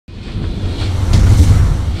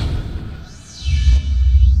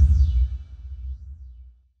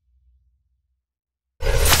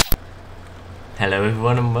Hello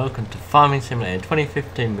everyone and welcome to Farming Simulator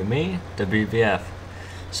 2015 with me, WBF.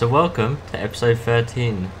 So welcome to episode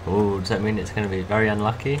 13. Oh, does that mean it's going to be very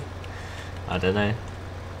unlucky? I don't know.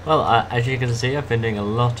 Well, as you can see, I've been doing a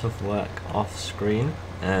lot of work off screen.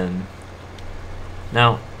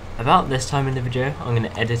 Now, about this time in the video, I'm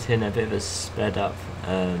going to edit in a bit of a sped up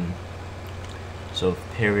sort of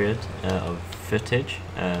period of footage.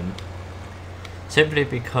 Simply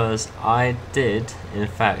because I did, in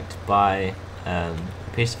fact, buy a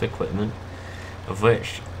piece of equipment of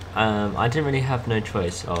which I didn't really have no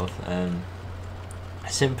choice of,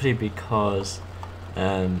 simply because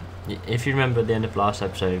if you remember at the end of last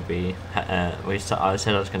episode I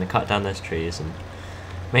said I was going to cut down those trees and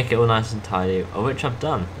make it all nice and tidy, which I've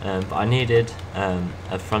done, but I needed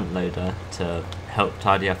a front loader to help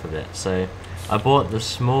tidy up a bit, so I bought the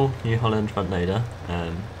small New Holland front loader.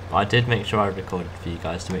 I did make sure I recorded for you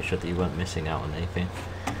guys to make sure that you weren't missing out on anything.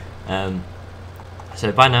 So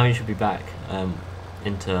by now you should be back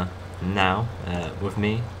into now with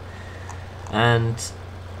me, and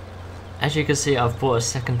as you can see I've bought a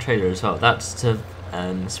second trailer as well. That's to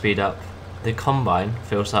speed up. The combine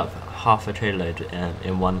fills up half a trailer load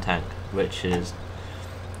in one tank, which is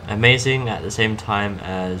amazing at the same time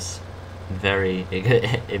as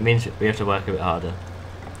it means we have to work a bit harder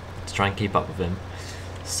to try and keep up with him.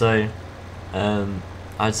 So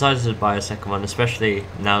I decided to buy a second one, especially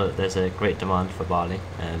now that there's a great demand for barley,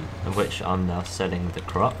 in which I'm now selling the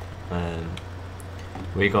crop.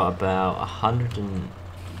 We got about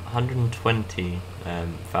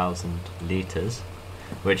 120,000 litres,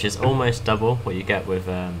 which is almost double what you get with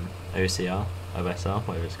OSR,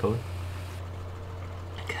 whatever it's called.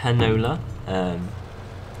 Canola,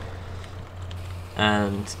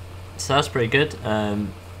 and so that's pretty good.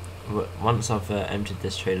 Once I've emptied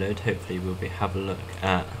this tray load, hopefully we'll have a look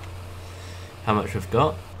at how much we've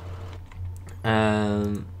got.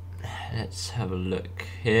 Let's have a look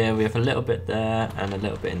here. We have a little bit there and a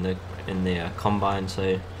little bit in the combine,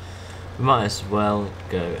 so we might as well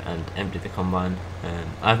go and empty the combine.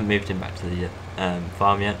 I haven't moved him back to the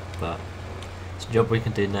farm yet, but it's a job we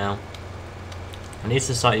can do now. I need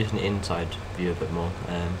to start using the inside view a bit more.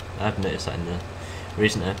 I have noticed that in the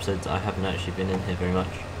recent episodes I haven't actually been in here very much.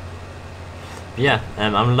 But yeah,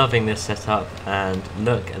 I'm loving this setup, and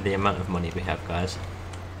look at the amount of money we have, guys.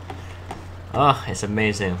 Oh, it's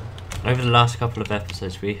amazing. Over the last couple of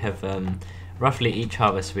episodes we have roughly each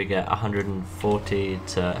harvest we get 140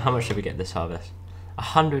 to, how much did we get this harvest?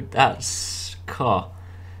 100, that's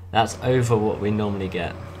over what we normally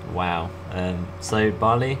get. Wow. So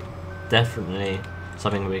barley, definitely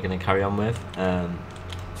something we're going to carry on with,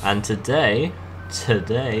 and today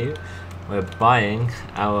we're buying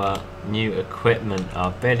our new equipment,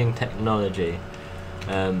 our baling technology.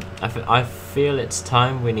 I feel it's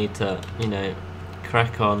time we need to,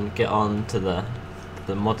 crack on, get on to the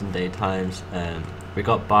modern day times. We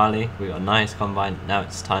got barley, we got a nice combine. Now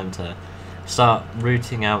it's time to start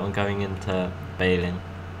rooting out and going into baling.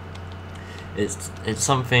 It's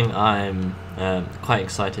something I'm quite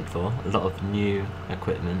excited for. A lot of new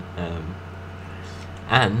equipment,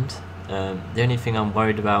 and the only thing I'm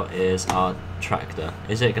worried about is our tractor.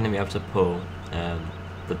 Is it going to be able to pull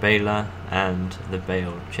the baler and the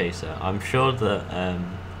bale chaser? I'm sure that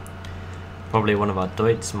probably one of our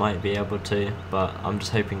Deutz might be able to, but I'm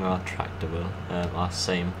just hoping our tractor will, our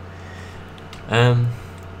same.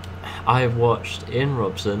 I watched Ian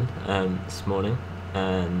Robson this morning,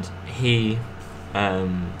 and he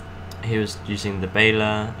was using the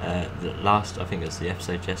baler, I think it was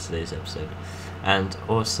yesterday's episode, and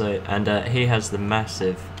also, he has the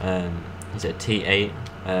massive, is it T8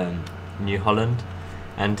 New Holland,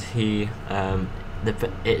 and he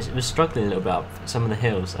it was struggling a little bit up some of the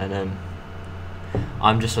hills, and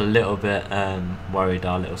I'm just a little bit worried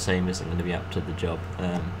our little same isn't going to be up to the job.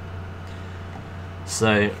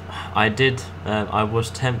 So I was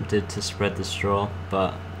tempted to spread the straw,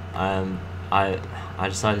 but I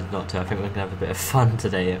decided not to. I think we're going to have a bit of fun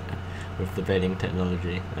today with the baling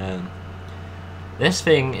technology. This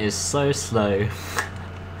thing is so slow.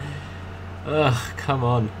 Ugh, come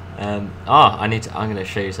on. I'm going to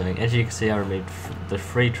show you something. As you can see, I removed the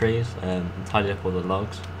 3 trees and tidied up all the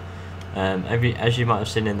logs. As you might have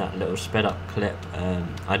seen in that little sped up clip,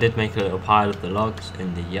 I did make a little pile of the logs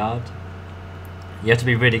in the yard. You have to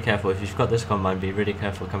be really careful. If you've got this combine, be really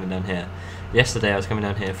careful coming down here. Yesterday I was coming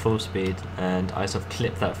down here full speed, and I sort of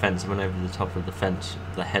clipped that fence and went over the top of the fence,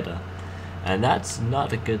 the header, and that's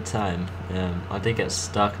not a good time. I did get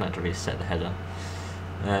stuck and had to reset the header.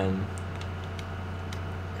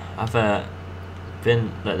 I've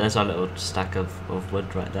there's our little stack of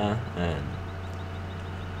wood right there.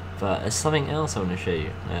 But there's something else I want to show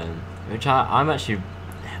you, which I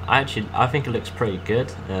think it looks pretty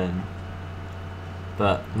good.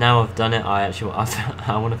 But now I've done it, I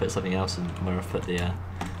want to put something else in where I've put the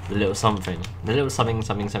little something,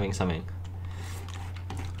 something.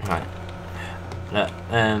 Right. Look,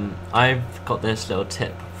 I've got this little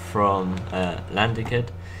tip from Landy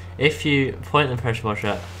Kid. If you point the pressure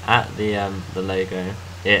washer at the logo,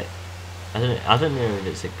 I don't know if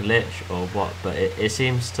it's a glitch or what, but it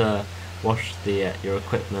seems to wash your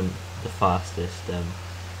equipment the fastest.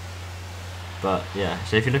 But yeah,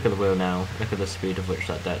 so if you look at the wheel now, look at the speed of which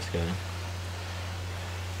that dirt's going,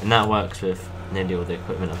 and that works with nearly all the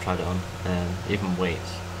equipment I've tried it on, even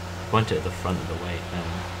weights. Point it at the front of the weight,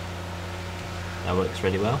 that works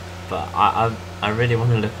really well. But I really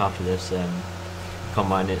want to look after this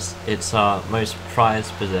combine. It's our most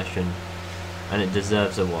prized possession, and it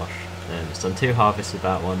deserves a wash. It's done 2 harvests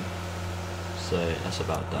about 1, so that's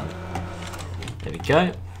about done. There we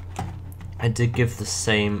go. I did give the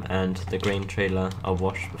same and the grain trailer a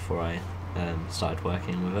wash before I started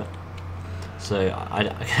working with it. So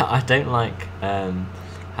I don't like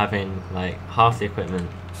having like half the equipment.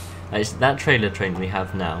 Like, that trailer train we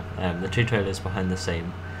have now, the 2 trailers behind the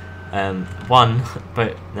same.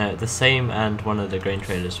 The same and one of the grain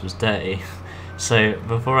trailers was dirty. So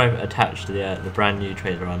before I attached the brand new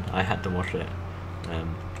trailer on, I had to wash it,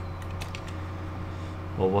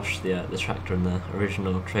 or wash the tractor and the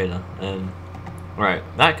original trailer. Right,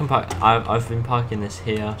 that can park. I've been parking this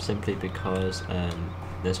here simply because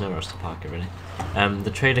there's nowhere else to park it really.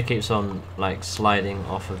 The trailer keeps on like sliding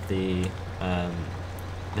off of the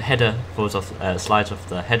header slides off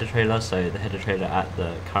the header trailer, so the header trailer at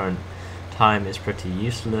the current time is pretty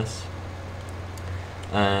useless.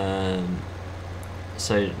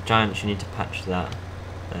 So Giants, you need to patch that,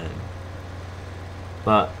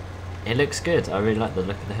 but it looks good. I really like the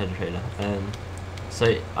look of the header trailer.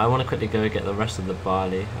 So I want to quickly go get the rest of the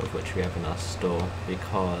barley, of which we have in our store,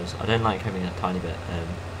 because I don't like having a tiny bit.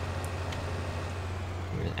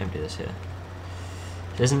 I'm going to empty this here.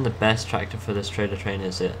 It isn't the best tractor for this trailer train,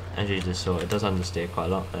 is it? As you just saw, it does understeer quite a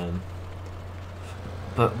lot.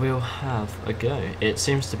 But we'll have a go. It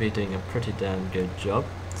seems to be doing a pretty damn good job,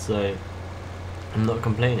 so I'm not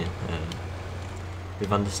complaining. With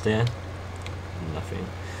understeer, nothing.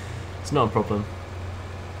 It's not a problem.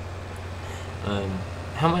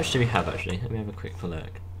 How much do we have actually? Let me have a quick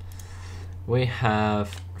look. We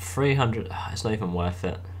have 300. It's not even worth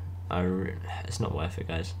it. It's not worth it,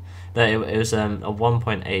 guys. It was a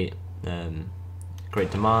 1.8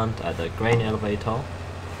 great demand at the grain elevator,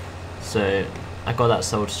 so I got that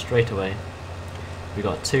sold straight away. We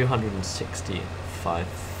got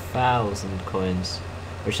 265,000 coins,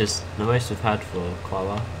 which is the most we've had for quite a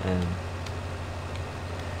while.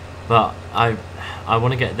 But I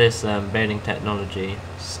want to get this baling technology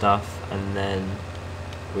stuff, and then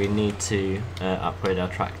we need to upgrade our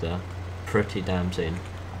tractor pretty damn soon.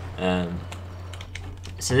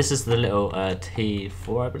 So this is the little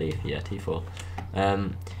T4, I believe. Yeah, T4.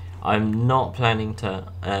 I'm not planning to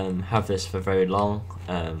have this for very long.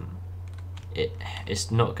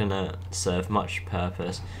 It's not gonna serve much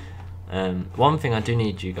purpose. One thing I do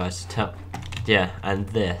need you guys to tell, yeah, and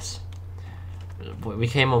this. We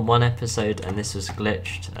came on 1 episode and this was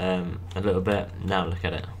glitched a little bit. Now look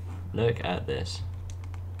at it. Look at this.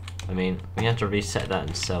 I mean, we have to reset that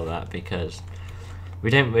and sell that because we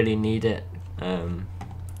don't really need it. Well,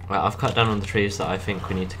 I've cut down on the trees that I think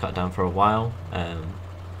we need to cut down for a while.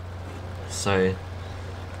 So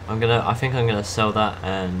I think I'm gonna sell that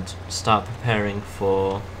and start preparing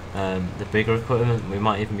for the bigger equipment. We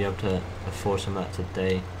might even be able to afford some of that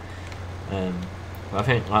today. But I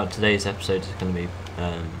think today's episode is going to be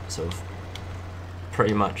sort of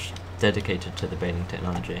pretty much dedicated to the baling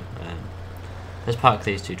technology. Let's park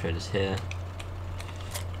these 2 trailers here.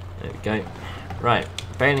 There we go. Right,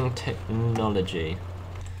 baling technology.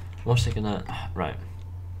 What's it gonna? Right.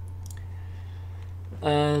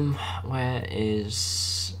 Where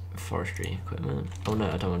is forestry equipment? Oh no,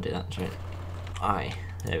 I don't want to do that. Sorry.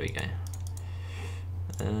 There we go.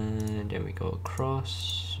 And then we go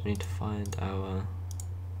across. We need to find our.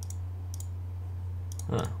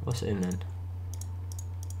 What's it in then?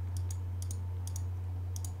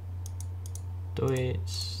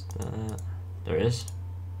 Deutz. There it is.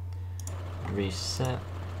 Reset.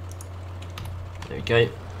 There we go.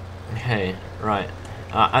 Okay, right.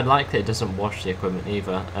 I like that it doesn't wash the equipment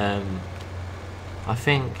either. I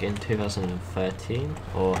think in 2013,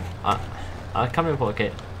 or I can't remember what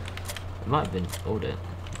it might have been audit.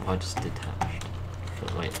 I just detached.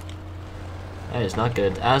 Wait. That is not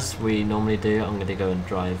good. As we normally do, I'm going to go and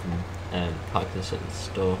drive and park this at the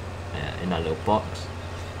store in that little box,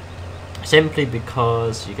 simply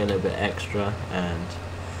because you get a little bit extra, and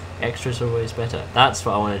extra is always better. That's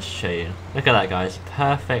what I wanted to show you. Look at that, guys.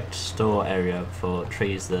 Perfect store area for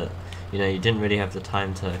trees that you didn't really have the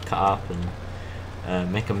time to cut up and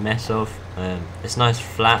make a mess of. It's nice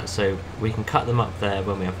flat, so we can cut them up there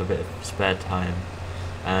when we have a bit of spare time,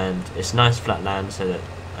 and it's nice flat land so that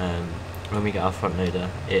when we get our front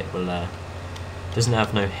loader, it will doesn't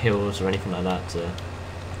have no hills or anything like that to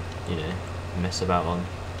mess about on.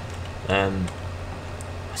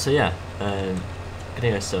 So yeah, gonna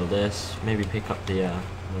go sell this, maybe pick up the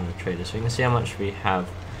one of the traders so we can see how much we have.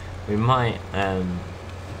 We might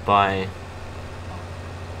buy,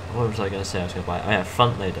 what was I going to say I was going to buy? Oh yeah,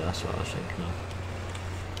 front loader, that's what I was thinking of.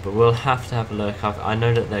 But we'll have to have a look. I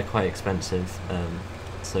know that they're quite expensive,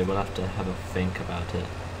 so we'll have to have a think about it.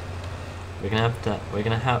 We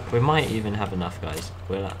might even have enough, guys.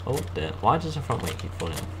 Oh dear, why does the front weight keep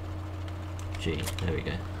falling off? Gee, there we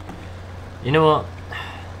go. You know what?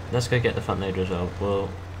 Let's go get the front loader as well. We'll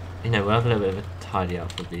have a little bit of a tidy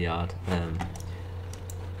up of the yard.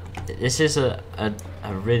 This is a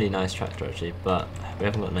really nice tractor actually, but we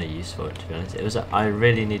haven't got no use for it, to be honest. I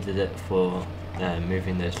really needed it for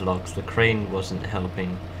moving those logs. The crane wasn't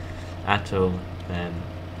helping at all,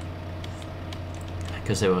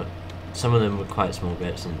 because some of them were quite small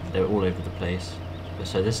bits and they were all over the place.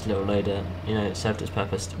 So this little loader, it served its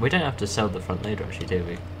purpose. We don't have to sell the front loader actually, do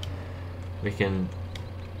we? We can,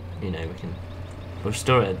 we'll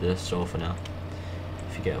store it at the store for now,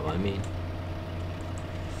 if you get what I mean.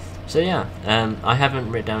 So yeah, I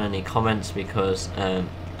haven't written down any comments because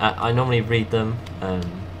I normally read them.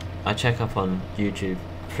 I check up on YouTube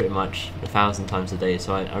pretty much 1,000 times a day,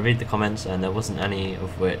 so I read the comments, and there wasn't any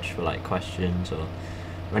of which were like questions or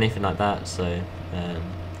anything like that. So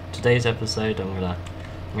today's episode, I'm gonna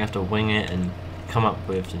have to wing it and come up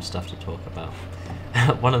with some stuff to talk about.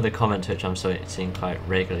 One of the comments which I'm seeing quite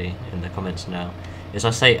regularly in the comments now is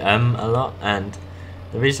I say a lot, and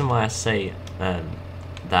the reason why I say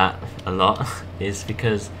that a lot is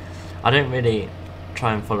because I don't really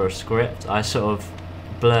try and follow a script. I sort of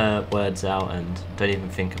blur words out and don't even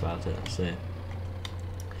think about it.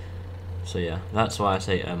 So yeah, that's why I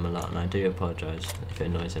say a lot, and I do apologise if it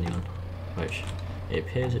annoys anyone, which it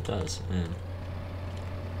appears it does.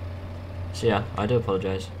 So yeah, I do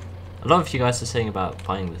apologise. A lot of you guys are saying about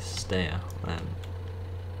buying the stair,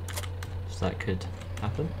 so that could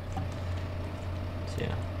happen. So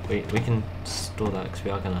yeah, we can store that because we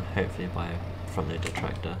are going to hopefully buy a front loader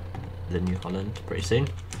tractor, the New Holland, pretty soon.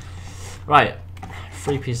 Right,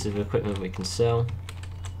 3 pieces of equipment we can sell.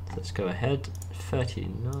 So let's go ahead.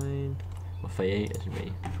 39 or 38 isn't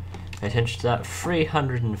really. Pay attention to that.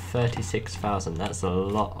 336,000. That's a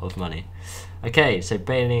lot of money. Okay, so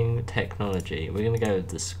baling technology. We're going to go with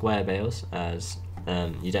the square bales, as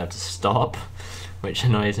you don't have to stop, which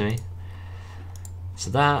annoys me.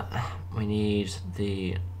 So that, we need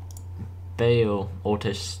the bale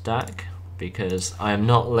auto stack, because I am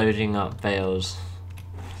not loading up bales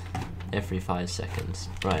every 5 seconds.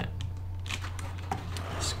 Right.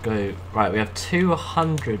 Let's go. Right, we have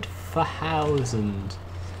 200,000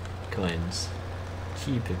 coins.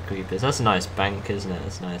 Keeper creepers. That's a nice bank, isn't it?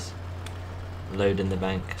 That's nice. Load in the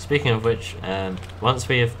bank. Speaking of which, once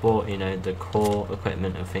we have bought, the core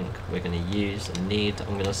equipment I think we're going to use and need,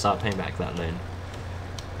 I'm going to start paying back that loan,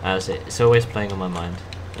 as it's always playing on my mind.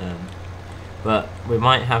 But we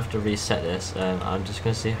might have to reset this. I'm just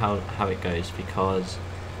going to see how it goes, because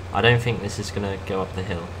I don't think this is going to go up the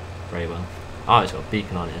hill very well. Oh, it's got a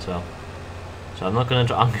beacon on it as well. So I'm going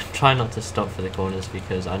to try not to stop for the corners,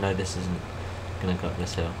 because I know this isn't going to go up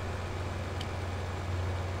this hill.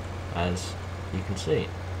 As you can see,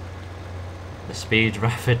 the speed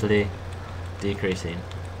rapidly decreasing.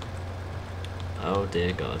 Oh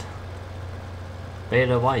dear God.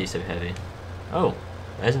 Beta, why are you so heavy? Oh,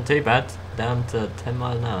 that isn't too bad. Down to 10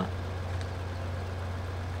 miles an hour.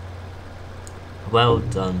 Well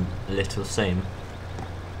done, little Same.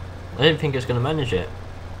 I didn't think it was going to manage it.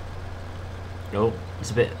 No,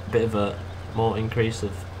 it's a bit of a more increase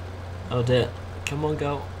of. Oh dear, come on,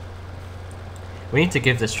 go. We need to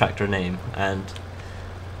give this tractor a name, and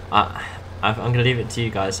I'm going to leave it to you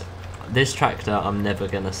guys. This tractor I'm never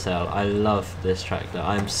going to sell. I love this tractor.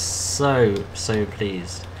 I'm so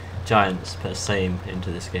pleased Giants put Same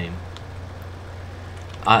into this game.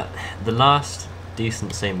 The last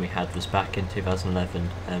decent Same we had was back in 2011.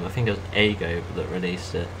 I think it was Ago that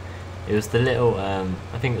released it. It was the little,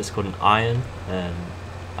 I think it was called an Iron. I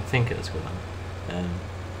think it was called one.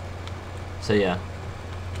 So yeah.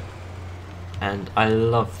 and I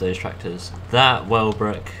love those tractors. That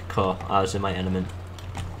Wellbrook car, I was in my element.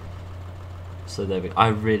 So there we go. I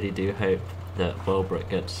really do hope that Wellbrook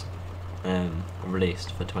gets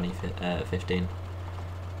released for 2015.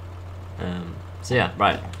 So yeah,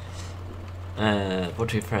 right. What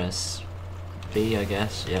do we press? B, I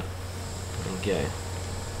guess. Yep. And go.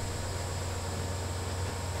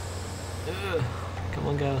 Ugh. Come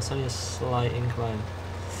on, girl. It's only a slight incline.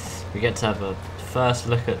 We get to have a first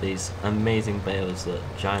look at these amazing bales that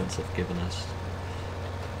Giants have given us.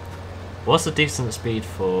 What's a decent speed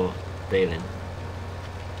for baling?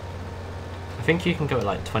 I think you can go at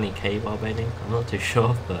like 20k while baling. I'm not too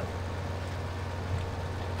sure, but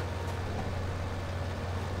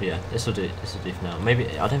yeah, this will do. This will do for now. Maybe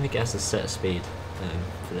I don't think it has a set speed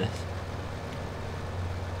for this.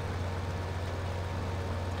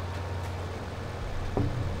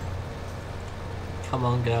 Come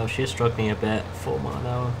on, girl. She's struggling a bit. 4 miles an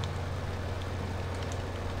hour.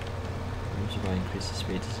 If I increase the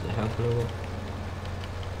speed, does it help a little?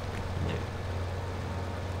 No.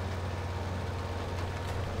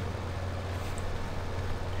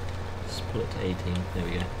 Let's pull it to 18. There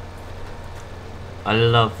we go. I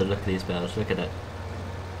love the look of these bales. Look at it.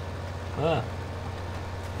 Ah.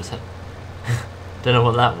 Was that? Don't know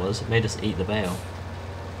what that was. It made us eat the bale.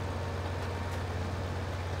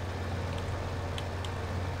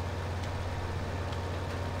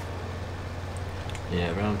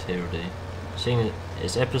 Yeah, around here will do. Seeing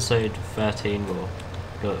it's episode 13, we'll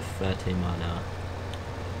go at 13 miles an hour.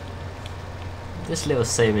 This little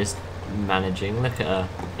Sam is managing. Look at her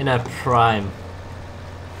in her prime.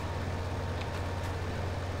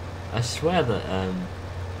 I swear that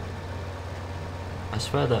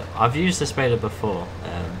I've used this baler before,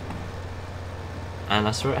 and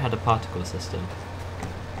I swear it had a particle system.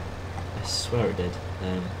 I swear it did.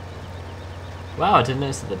 Wow, I didn't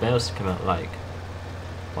notice that the bales come out like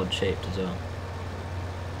odd shaped as well.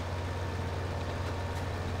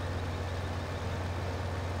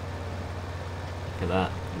 Look at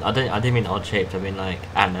that. I didn't mean odd shaped. I mean like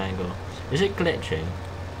at an angle. Is it glitching?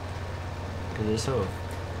 Because it's sort of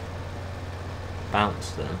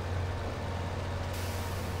bounced then.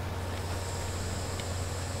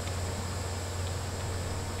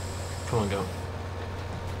 Come on, go.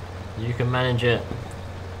 You can manage it.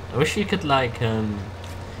 I wish you could like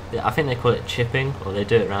I think they call it chipping, or they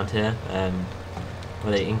do it around here,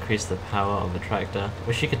 where they increase the power of a tractor.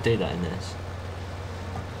 Wish you could do that in this.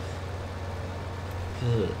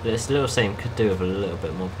 This little Sam could do with a little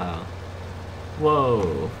bit more power.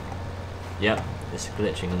 Whoa! Yep, it's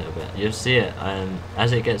glitching a little bit. You'll see it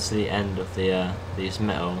as it gets to the end of the these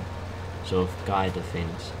metal sort of guide of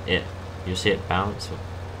things. You'll see it bounce.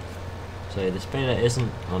 So this baler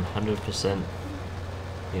isn't 100%,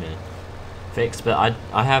 you know, fixed, but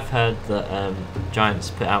I have heard that Giants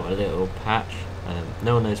put out a little patch.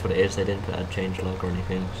 No one knows what it is. They didn't put a change log or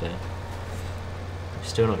anything, so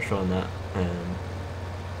still not sure on that.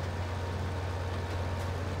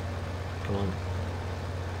 Come on,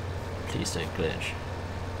 please don't glitch.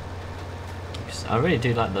 I really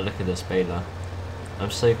do like the look of this baler.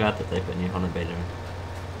 I'm so glad that they put New Holland baler in.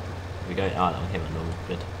 We go. Ah, that one came out normal.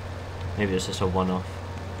 Good. Maybe it's just a one-off.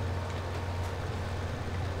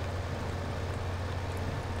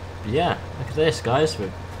 But yeah, look at this, guys.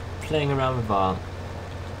 We're playing around with our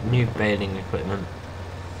new baling equipment.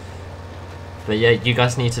 But yeah, you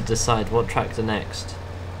guys need to decide what tractor next.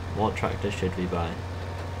 What tractor should we buy?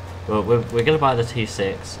 Well, we're going to buy the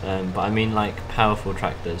T6, but I mean like powerful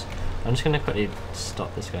tractors. I'm just going to quickly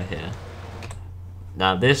stop this guy here.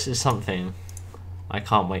 Now this is something I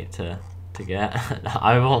can't wait to get.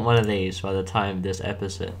 I want one of these by the time this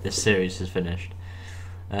series is finished.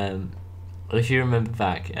 If you remember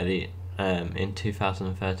back at the in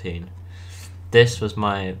 2013, this was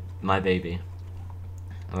my baby.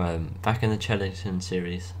 Back in the Chellington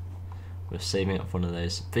series, we're saving up for one of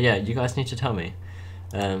those. But yeah, you guys need to tell me.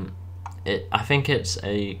 I think it's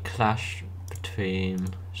a clash between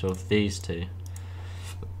sort of these two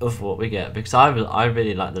of what we get, because I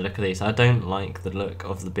really like the look of these. I don't like the look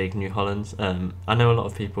of the big New Hollands. I know a lot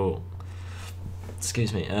of people.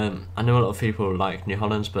 Excuse me. I know a lot of people like New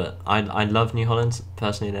Hollands, but I love New Hollands.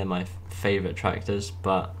 Personally, they're my favourite tractors,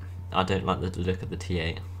 but I don't like the look of the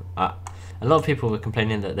T8. A lot of people were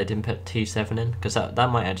complaining that they didn't put T7 in, because that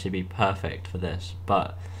might actually be perfect for this,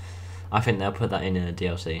 but I think they'll put that in a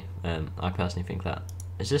DLC. I personally think that.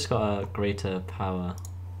 Has this got a greater power?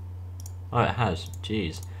 Oh, it has.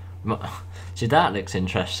 Jeez. See, that looks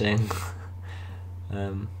interesting.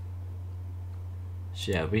 So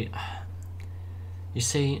yeah, you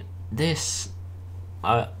see, this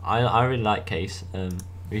I really like Case.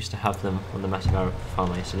 We used to have them on the massive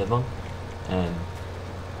farm I used to live on.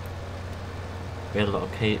 We had a lot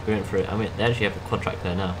of we went through it. I mean, they actually have a quad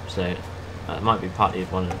tractor now, so it might be partly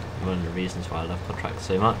one of the reasons why I love quad tractors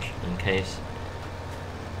so much. In case,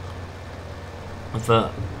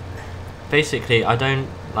 but basically, I don't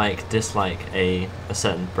dislike a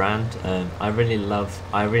certain brand. I really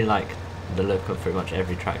like the look of pretty much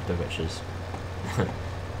every tractor, which is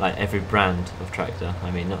like every brand of tractor.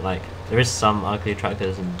 I mean, not like there is some ugly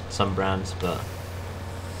tractors and some brands, but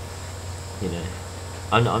you know,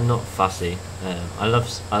 I'm not fussy. I love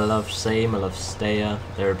Same, I love Steyr.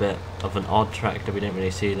 They're a bit of an odd tractor. We don't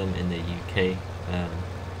really see them in the UK.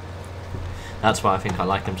 That's why I think I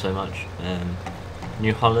like them so much.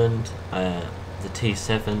 New Holland, the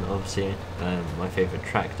T7, obviously, my favourite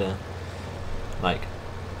tractor, like,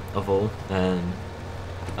 of all.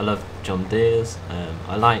 I love John Deere's.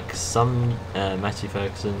 I like some Massey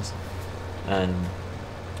Ferguson's, and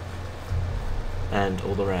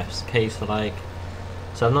all the rest. Case I like.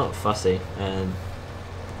 So I'm not fussy.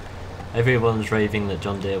 Everyone's raving that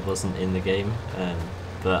John Deere wasn't in the game,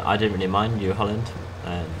 but I didn't really mind New Holland.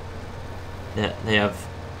 They have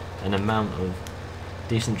an amount of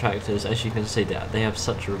decent tractors. As you can see, they have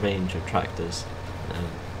such a range of tractors,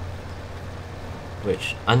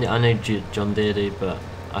 which I know John Deere do, but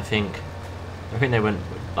I think they went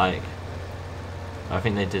I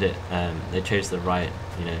think they did it. They chose the right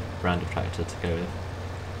brand of tractor to go with.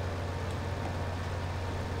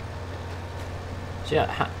 So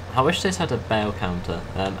yeah, I wish this had a bale counter.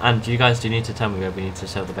 And you guys do need to tell me where we need to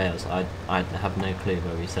sell the bales. I have no clue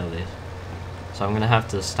where we sell these. So I'm gonna have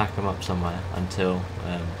to stack them up somewhere until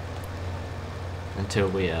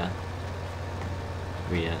we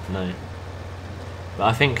know. But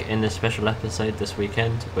I think in this special episode this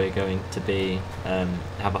weekend we're going to be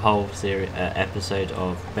have a whole episode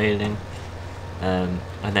of baling, and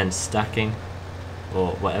then stacking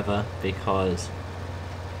or whatever, because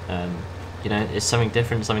it's something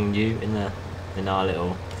different, something new in our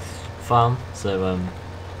little farm. So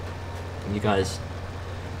you guys.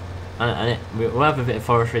 We'll have a bit of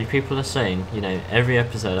forestry. People are saying, every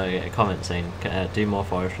episode I get a comment saying, do more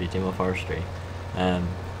forestry, do more forestry.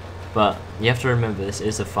 But you have to remember this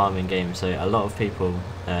is a farming game, so a lot of people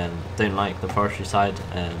don't like the forestry side.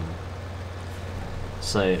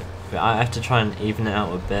 So I have to try and even it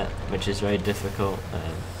out a bit, which is very difficult.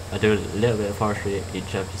 I do a little bit of forestry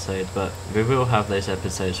each episode, but we will have those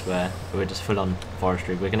episodes where we're just full on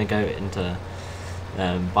forestry. We're going to go into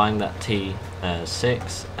buying that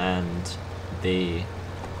T6 and the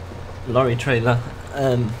lorry trailer.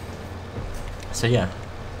 So yeah,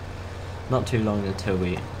 not too long until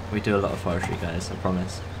we do a lot of forestry, guys, I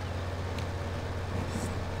promise.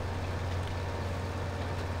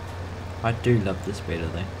 I do love this baler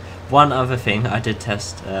though. One other thing I did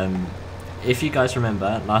test, if you guys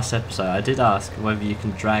remember last episode, I did ask whether you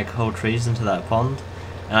can drag whole trees into that pond.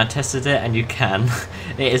 And I tested it, and you can.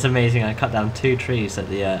 It is amazing. I cut down 2 trees at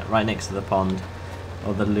the right next to the pond,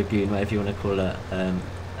 or the lagoon, whatever you want to call it,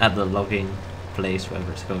 at the logging place,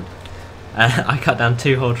 whatever it's called. I cut down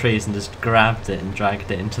 2 whole trees and just grabbed it and dragged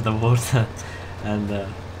it into the water, and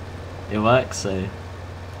it works. So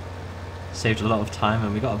saved a lot of time,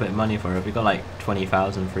 and we got a bit of money for it. We got like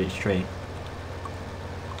 20,000 for each tree.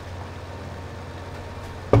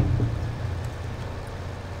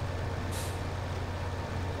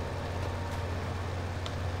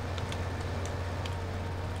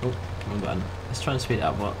 Let's try and speed it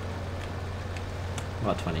up. What?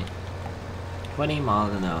 About 20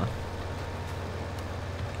 miles an hour.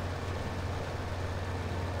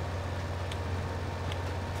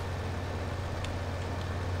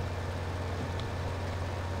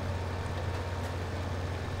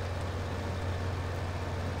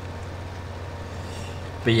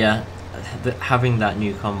 But yeah, having that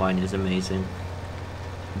new combine is amazing.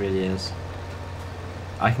 It really is.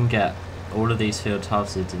 I can get all of these fields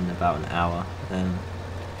harvested in about an hour,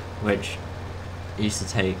 which used to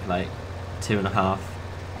take like 2.5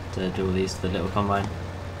 to do all these to the little combine.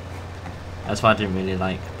 That's why I didn't really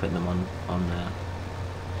like putting them on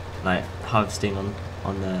like harvesting on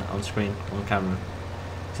screen, on camera,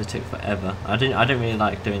 because it took forever. I don't really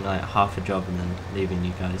like doing like half a job and then leaving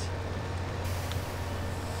you guys.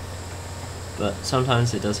 But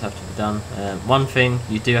sometimes it does have to be done. One thing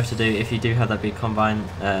you do have to do if you do have that big combine,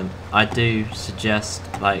 I do suggest,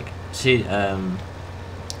 see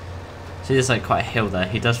there's like quite a hill there.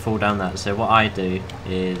 He does fall down that. So what I do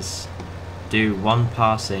is do one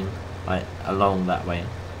passing along that way,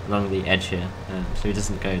 along the edge here, so he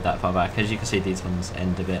doesn't go that far back. As you can see, these ones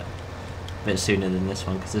end a bit sooner than this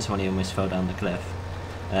one, because this one he almost fell down the cliff.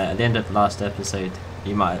 at the end of the last episode,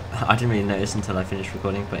 you might I didn't really notice until I finished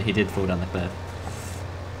recording, but he did fall down the cliff.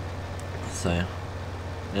 So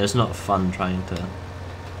it's not fun trying to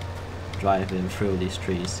drive him through all these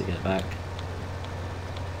trees to get back.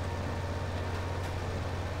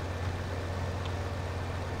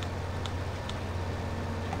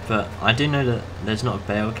 But I do know that there's not a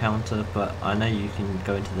bale counter, but I know you can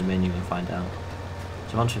go into the menu and find out.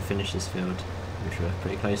 So once we finish this field, which we're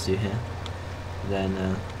pretty close to here, then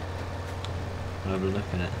we'll have a look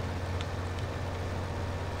at it.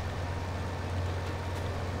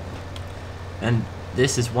 And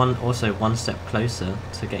this is also one step closer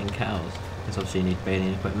to getting cows, because obviously you need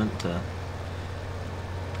baling equipment to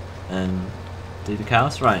do the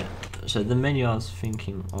cows. Right, so the menu I was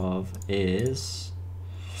thinking of is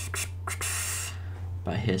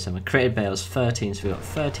right here somewhere. Created bales 13, so we got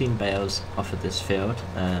 13 bales off of this field.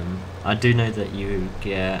 I do know that you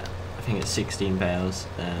get, I think it's 16 bales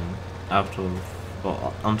out of,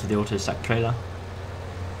 or onto the auto stack trailer.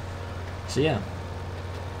 So yeah.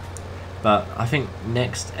 But I think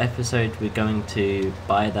next episode we're going to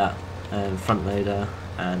buy that front loader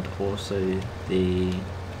and also the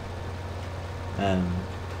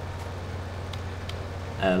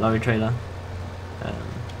lorry trailer.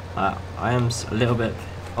 I am a little bit,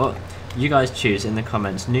 oh, you guys choose in the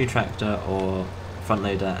comments, new tractor or front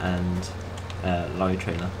loader and lorry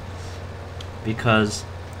trailer, because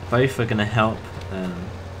both are going to help.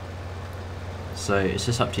 So it's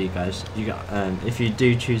just up to you guys. You got if you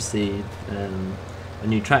do choose the a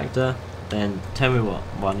new tractor, then tell me what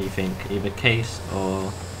one you think, either Case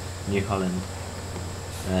or New Holland.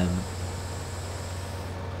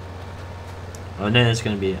 I know there's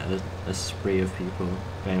going to be a spree of people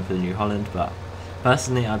going for the New Holland, but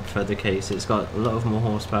personally I prefer the Case. It's got a lot of more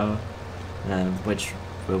horsepower, which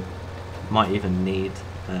we might even need.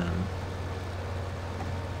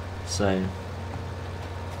 So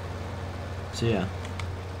yeah.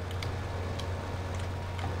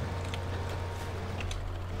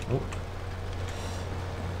 Oh.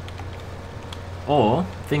 Or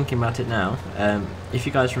thinking about it now, if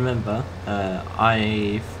you guys remember,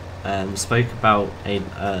 I've spoke about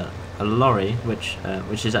a lorry which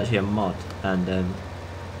is actually a mod, and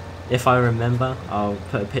if I remember, I'll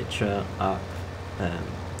put a picture up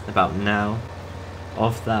about now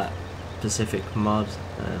of that specific mod.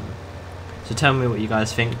 So tell me what you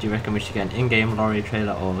guys think. Do you reckon we should get an in-game lorry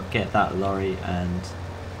trailer, or get that lorry and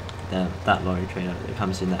that lorry trailer that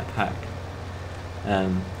comes in that pack?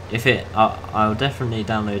 If it, I'll definitely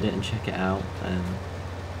download it and check it out.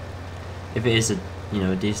 If it is a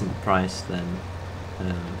decent price, then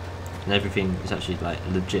and everything is actually like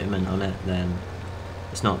legitimate on it, then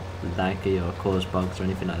it's not laggy or cause bugs or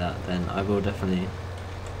anything like that, then I will definitely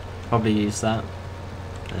probably use that.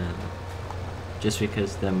 Just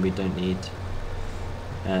because then we don't need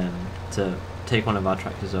to take one of our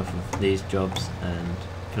tractors off of these jobs and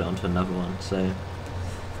put it onto another one. So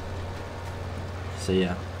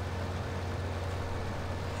yeah.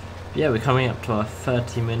 Yeah, we're coming up to our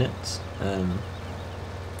 30 minutes.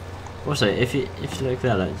 Also, if you look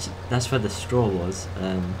there, that's where the straw was.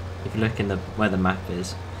 If you look in where the map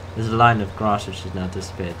is, there's a line of grass which has now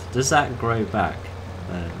disappeared. Does that grow back?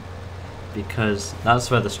 Because that's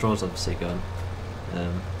where the straw's obviously gone.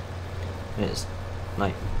 It's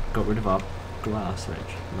like got rid of our grass, which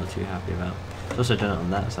I'm not too happy about. It's also done it on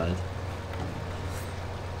that side.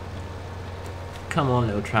 Come on,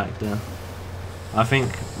 little tractor. I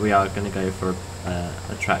think we are going to go for a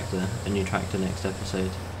new tractor next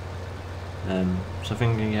episode. So I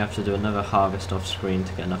think we're going to have to do another harvest off screen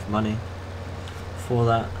to get enough money for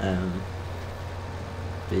that.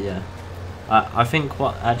 But yeah, I think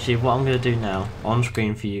what I'm going to do now on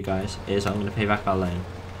screen for you guys is I'm going to pay back our loan,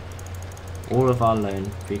 all of our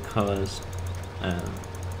loan, because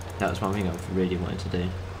that's one thing I've really wanted to do.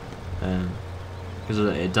 Because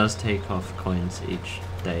it does take off coins each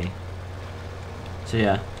day. So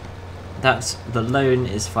yeah, the loan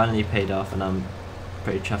is finally paid off, and I'm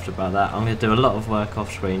pretty chuffed about that. I'm going to do a lot of work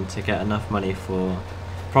off screen to get enough money for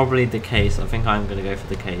probably the Case. I think I'm going to go for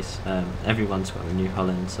the Case. Everyone's got the New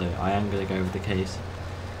Holland, so I am going to go with the Case.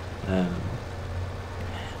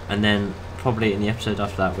 And then probably in the episode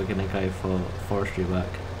after that we're going to go for forestry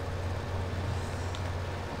work.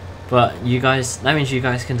 But that means you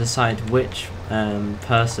guys can decide which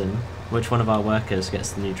which one of our workers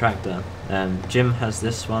gets the new tractor. Jim has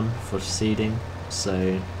this one for seeding,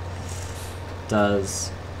 so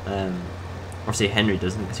does obviously Henry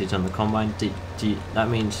doesn't because he's on the combine. That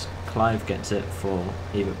means Clive gets it for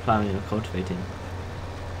either ploughing or cultivating,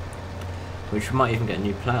 which we might even get a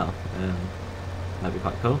new plough. That'd be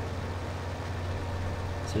quite cool.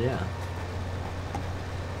 So yeah.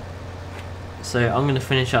 So I'm going to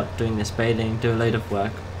finish up doing this baling, do a load of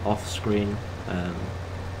work off screen. I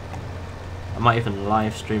might even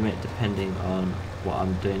live stream it depending on what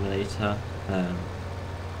I'm doing later.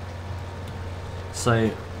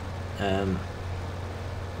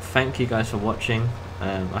 Thank you guys for watching.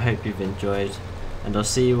 I hope you've enjoyed, and I'll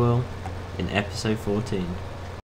see you all in episode 14.